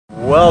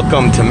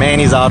Welcome to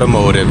Manny's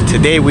Automotive.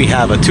 Today we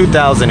have a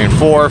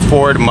 2004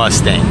 Ford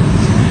Mustang.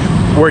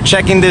 We're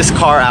checking this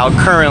car out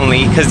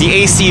currently because the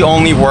AC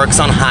only works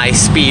on high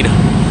speed.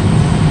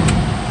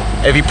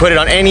 If you put it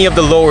on any of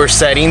the lower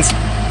settings,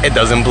 it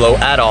doesn't blow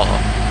at all,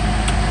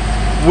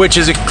 which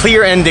is a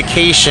clear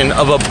indication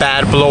of a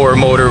bad blower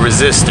motor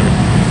resistor.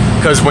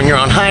 Because when you're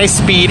on high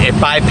speed, it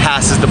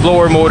bypasses the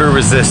blower motor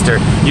resistor.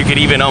 You could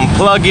even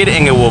unplug it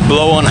and it will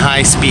blow on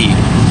high speed.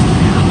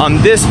 On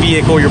this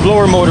vehicle, your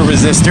blower motor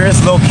resistor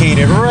is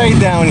located right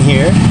down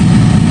here.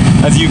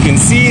 As you can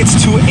see,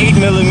 it's two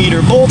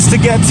 8mm bolts to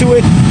get to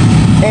it,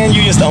 and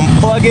you just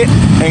unplug it,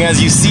 and as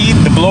you see,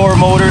 the blower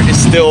motor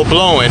is still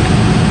blowing.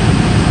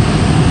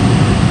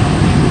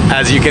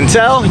 As you can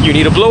tell, you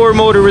need a blower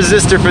motor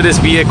resistor for this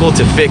vehicle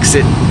to fix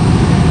it.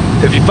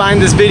 If you find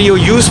this video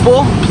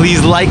useful,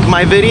 please like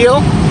my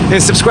video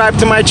and subscribe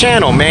to my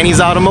channel,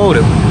 Manny's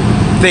Automotive.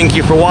 Thank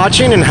you for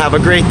watching and have a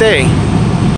great day.